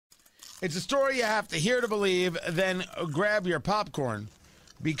It's a story you have to hear to believe, then grab your popcorn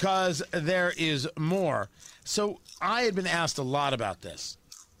because there is more. So I had been asked a lot about this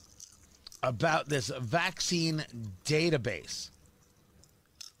vaccine database.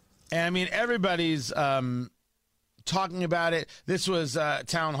 And I mean, everybody's talking about it. This was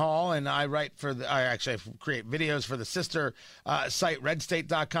Town Hall, and I create videos for the sister site,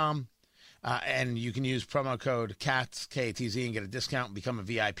 redstate.com. And you can use promo code KATZ, K-A-T-Z, and get a discount and become a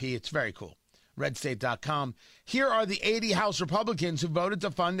VIP. It's very cool. Redstate.com. Here are the 80 House Republicans who voted to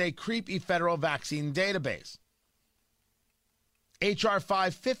fund a creepy federal vaccine database. H.R.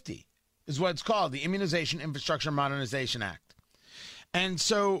 550 is what it's called, the Immunization Infrastructure Modernization Act. And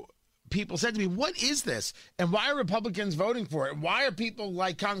so people said to me, what is this? And why are Republicans voting for it? Why are people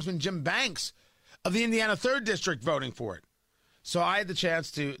like Congressman Jim Banks of the Indiana 3rd District voting for it? So I had the chance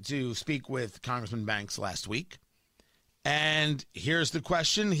to speak with Congressman Banks last week. And here's the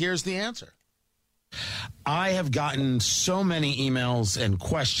question. Here's the answer. I have gotten so many emails and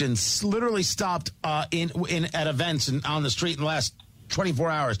questions, literally stopped at events and on the street in the last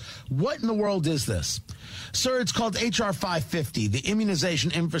 24 hours. What in the world is this? Sir, it's called H.R. 550, the Immunization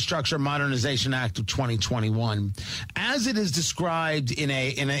Infrastructure Modernization Act of 2021. As it is described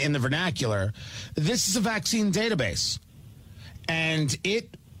in the vernacular, this is a vaccine database. And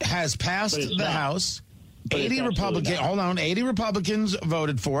it has passed the House. 80 Republicans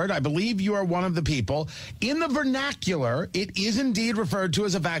voted for it. I believe you are one of the people. In the vernacular, it is indeed referred to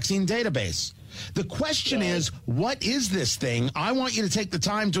as a vaccine database. The question is, what is this thing? I want you to take the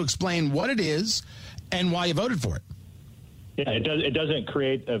time to explain what it is and why you voted for it. Yeah, it doesn't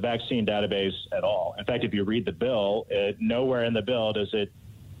create a vaccine database at all. In fact, if you read the bill, nowhere in the bill does it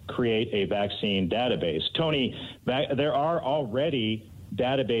create a vaccine database. Tony, there are already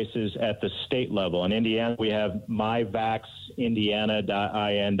databases at the state level. In Indiana, we have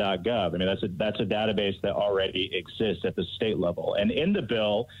myvaxindiana.in.gov. I mean, that's a database that already exists at the state level. And in the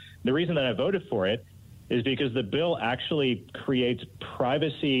bill, the reason that I voted for it is because the bill actually creates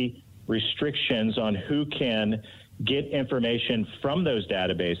privacy restrictions on who can get information from those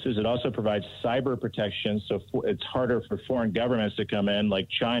databases. It also provides cyber protection, so it's harder for foreign governments to come in, like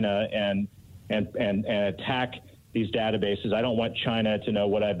China, and attack these databases. I don't want China to know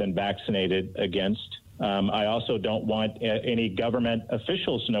what I've been vaccinated against. I also don't want any government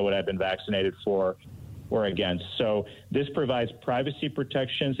officials to know what I've been vaccinated for or against. So this provides privacy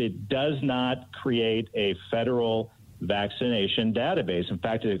protections. It does not create a federal vaccination database. In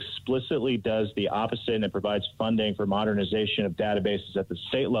fact, it explicitly does the opposite, and it provides funding for modernization of databases at the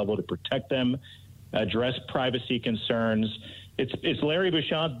state level to protect them, address privacy concerns. It's Dr. Larry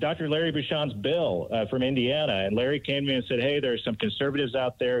Bucshon's bill from Indiana, and Larry came to me and said, "Hey, there are some conservatives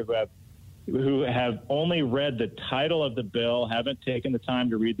out there who have only read the title of the bill, haven't taken the time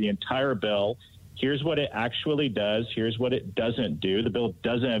to read the entire bill. Here's what it actually does. Here's what it doesn't do. The bill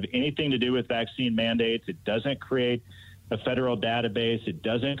doesn't have anything to do with vaccine mandates. It doesn't create a federal database. It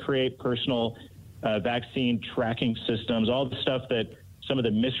doesn't create personal vaccine tracking systems, all the stuff that some of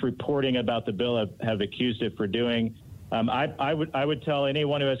the misreporting about the bill have accused it for doing." I would tell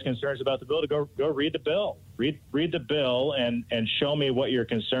anyone who has concerns about the bill to go read the bill. Read the bill and show me what your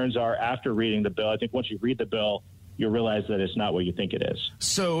concerns are after reading the bill. I think once you read the bill, you'll realize that it's not what you think it is.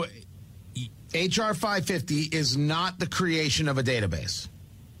 So H.R. 550 is not the creation of a database.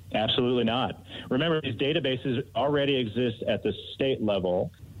 Absolutely not. Remember, these databases already exist at the state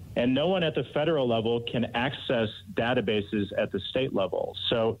level, and no one at the federal level can access databases at the state level.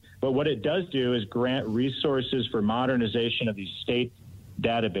 But what it does do is grant resources for modernization of these state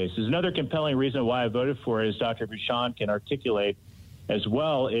databases. Another compelling reason why I voted for it, as Dr. Bucshon can articulate as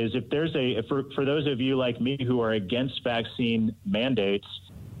well, is if there's for those of you like me who are against vaccine mandates,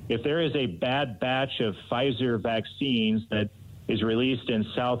 if there is a bad batch of Pfizer vaccines that is released in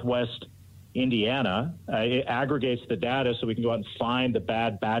Southwest Indiana, it aggregates the data so we can go out and find the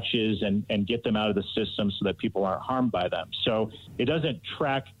bad batches and get them out of the system so that people aren't harmed by them. So it doesn't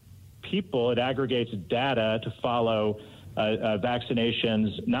track people. It aggregates data to follow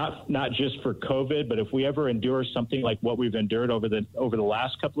vaccinations, not just for COVID, but if we ever endure something like what we've endured over the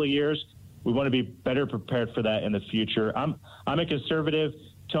last couple of years, we want to be better prepared for that in the future. I'm a conservative.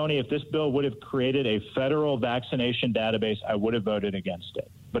 Tony, if this bill would have created a federal vaccination database, I would have voted against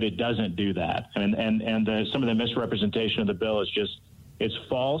it. But it doesn't do that. And some of the misrepresentation of the bill is just, it's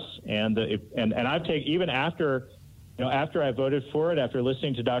false. And I've taken, even after I voted for it, after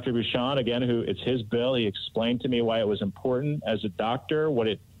listening to Dr. Bucshon, again, who it's his bill, he explained to me why it was important as a doctor, what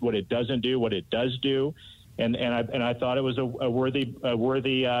it doesn't do, what it does do. And I thought it was a worthy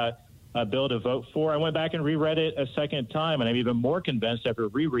bill to vote for. I went back and reread it a second time, and I'm even more convinced after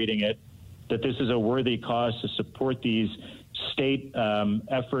rereading it that this is a worthy cause to support these state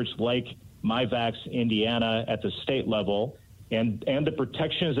efforts like MyVax Indiana at the state level, and the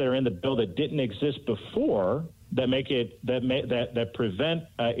protections that are in the bill that didn't exist before that make it that prevent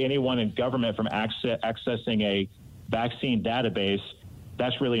anyone in government from accessing a vaccine database.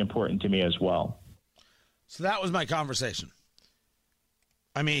 That's really important to me as well. So that was my conversation.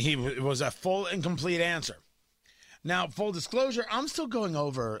 I mean, it was a full and complete answer. Now, full disclosure, I'm still going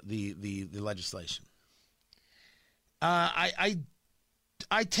over the legislation. I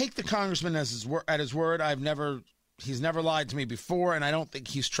take the congressman at his word. He's never lied to me before, and I don't think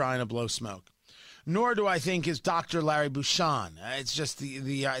he's trying to blow smoke. Nor do I think is Dr. Larry Bucshon. It's just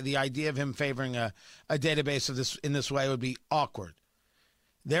the idea of him favoring a database of this in this way would be awkward.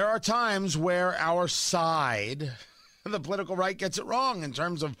 There are times where our side, the political right, gets it wrong in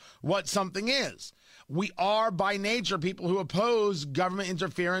terms of what something is. We are, by nature, people who oppose government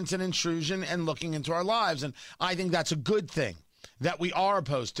interference and intrusion and looking into our lives. And I think that's a good thing, that we are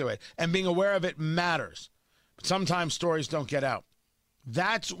opposed to it. And being aware of it matters. But sometimes stories don't get out.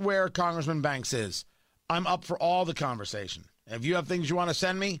 That's where Congressman Banks is. I'm up for all the conversation. If you have things you want to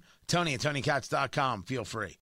send me, Tony at TonyKatz.com. Feel free.